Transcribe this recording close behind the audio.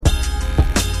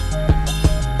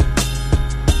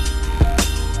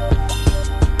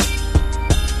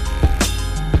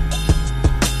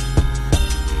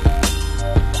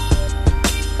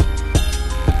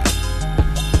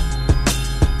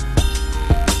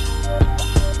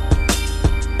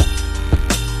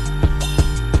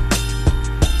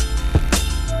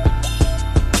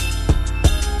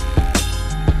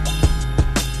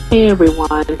Hey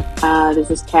everyone,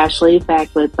 this is Cashley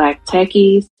back with Black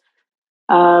Techies.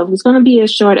 It's going to be a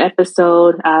short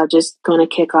episode. Just going to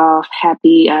kick off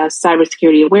happy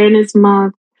Cybersecurity Awareness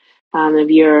Month. If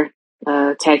you're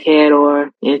a tech head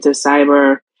or into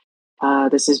cyber,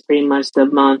 this is pretty much the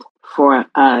month for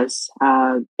us.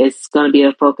 It's going to be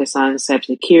a focus on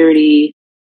cybersecurity,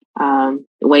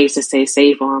 ways to stay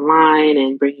safe online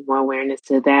and bringing more awareness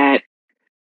to that.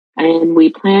 And we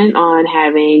plan on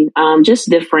having just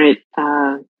different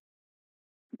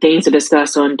things to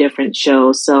discuss on different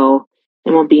shows. So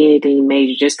it won't be anything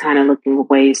major, just kind of looking for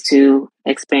ways to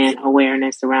expand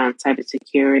awareness around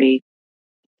cybersecurity.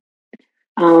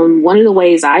 One of the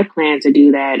ways I plan to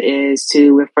do that is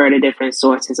to refer to different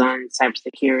sources on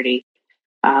cybersecurity.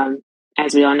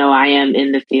 As we all know, I am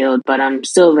in the field, but I'm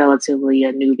still relatively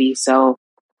a newbie. So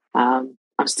I'm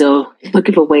still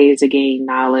looking for ways to gain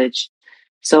knowledge.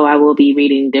 So I will be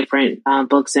reading different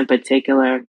books in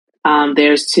particular.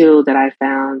 There's two that I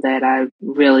found that I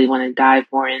really want to dive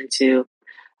more into.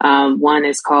 One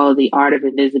is called The Art of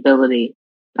Invisibility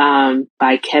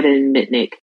by Kevin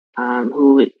Mitnick,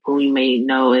 who you may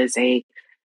know is a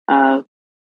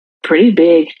pretty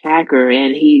big hacker,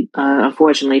 and he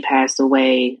unfortunately passed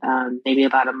away maybe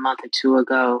about a month or two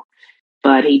ago.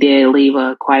 But he did leave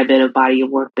quite a bit of body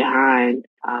of work behind.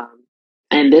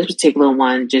 And this particular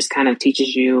one just kind of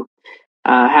teaches you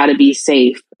how to be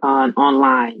safe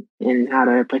online and how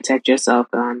to protect yourself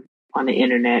on the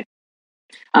internet.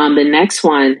 The next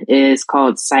one is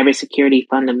called Cybersecurity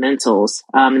Fundamentals.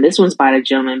 And this one's by a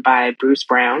gentleman by Bruce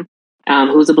Brown,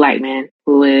 who's a Black man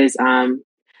who is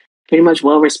pretty much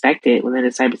well respected within the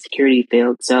cybersecurity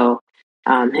field. So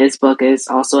his book is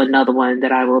also another one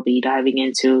that I will be diving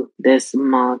into this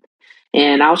month.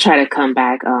 And I'll try to come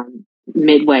back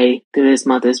midway through this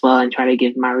month as well and try to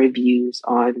give my reviews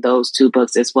on those two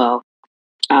books as well,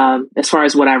 as far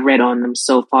as what I've read on them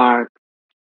so far,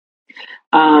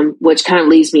 which kind of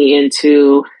leads me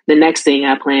into the next thing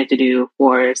I plan to do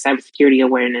for Cybersecurity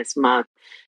Awareness Month,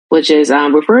 which is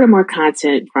refer to more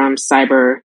content from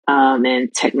cyber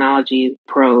and technology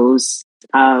pros.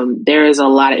 There is a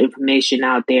lot of information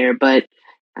out there, but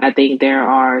I think there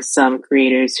are some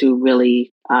creators who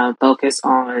really focus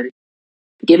on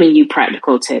giving you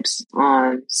practical tips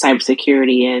on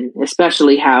cybersecurity and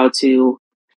especially how to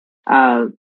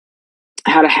have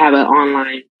an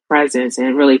online presence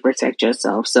and really protect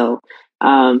yourself. So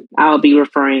I'll be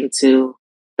referring to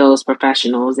those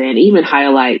professionals and even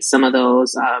highlight some of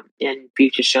those in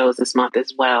future shows this month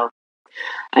as well.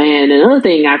 And another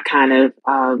thing I've kind of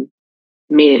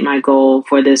made it my goal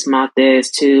for this month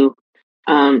is to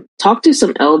talk to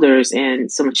some elders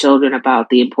and some children about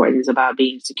the importance about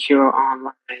being secure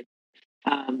online.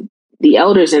 The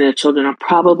elders and the children are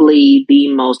probably the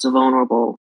most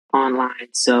vulnerable online.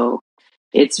 So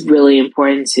it's really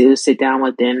important to sit down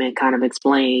with them and kind of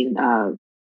explain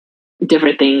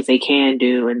different things they can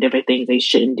do and different things they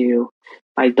shouldn't do.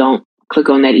 Like, don't click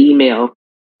on that email,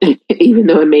 even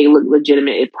though it may look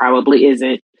legitimate, it probably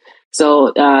isn't.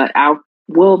 So I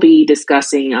will be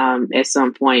discussing at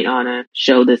some point on a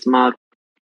show this month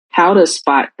how to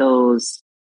spot those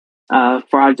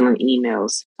fraudulent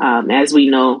emails. As we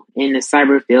know in the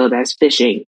cyber field, that's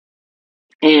phishing.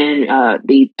 And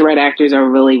the threat actors are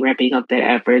really ramping up their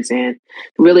efforts and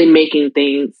really making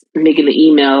the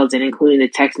emails and including the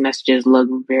text messages look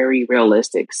very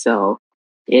realistic. So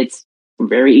it's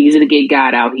very easy to get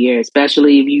got out here,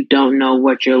 especially if you don't know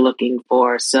what you're looking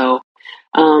for. So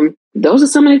those are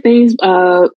some of the things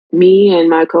me and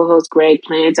my co-host Greg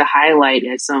plan to highlight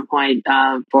at some point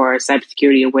for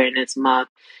Cybersecurity Awareness Month.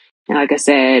 And like I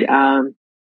said,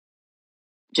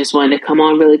 just wanted to come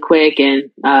on really quick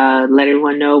and let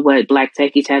everyone know what Black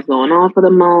Techies have going on for the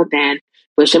month and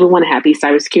wish everyone a happy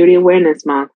Cybersecurity Awareness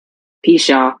Month. Peace,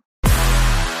 y'all.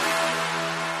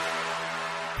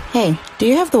 Hey, do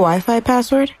you have the Wi-Fi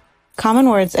password? Common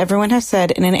words everyone has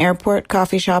said in an airport,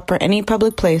 coffee shop, or any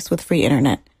public place with free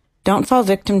internet. Don't fall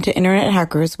victim to internet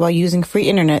hackers while using free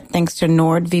internet thanks to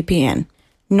NordVPN.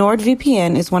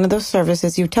 NordVPN is one of those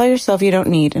services you tell yourself you don't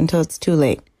need until it's too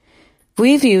late.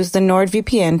 We've used the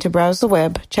NordVPN to browse the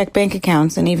web, check bank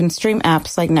accounts, and even stream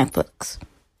apps like Netflix.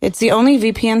 It's the only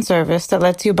VPN service that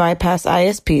lets you bypass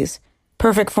ISPs,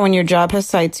 perfect for when your job has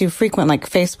sites you frequent like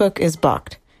Facebook is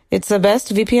blocked. It's the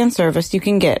best VPN service you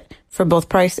can get for both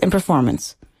price and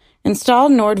performance. Install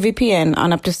NordVPN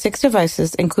on up to 6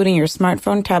 devices, including your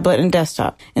smartphone, tablet, and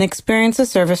desktop, and experience the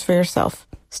service for yourself.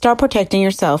 Start protecting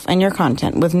yourself and your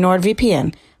content with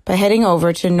NordVPN by heading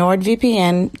over to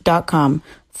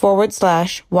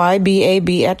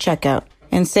nordvpn.com/YBAB at checkout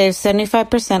and save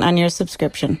 75% on your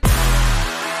subscription.